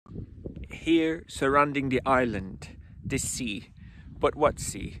here surrounding the island, the sea. But what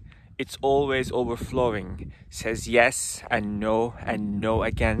sea? It's always overflowing. Says yes and no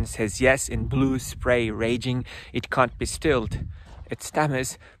again. Says yes in blue spray raging. It can't be stilled. It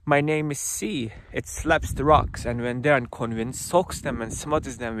stammers, my name is sea. It slaps the rocks, and when they're unconvinced, soaks them and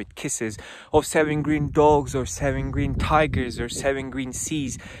smothers them with kisses of 7 green dogs or 7 green tigers or 7 green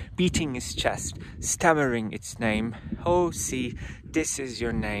seas, beating his chest, stammering its name. Oh sea, this is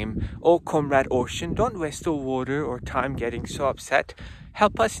your name. Oh comrade ocean, don't waste the water or time getting so upset.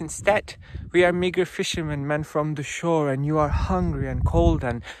 Help us instead. We are meager fishermen, men from the shore, and you are hungry and cold,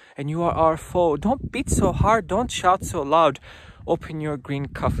 and you are our foe. Don't beat so hard, don't shout so loud. Open your green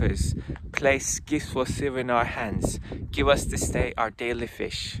coffers, place gifts will serve in our hands. Give us this day our daily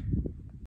fish.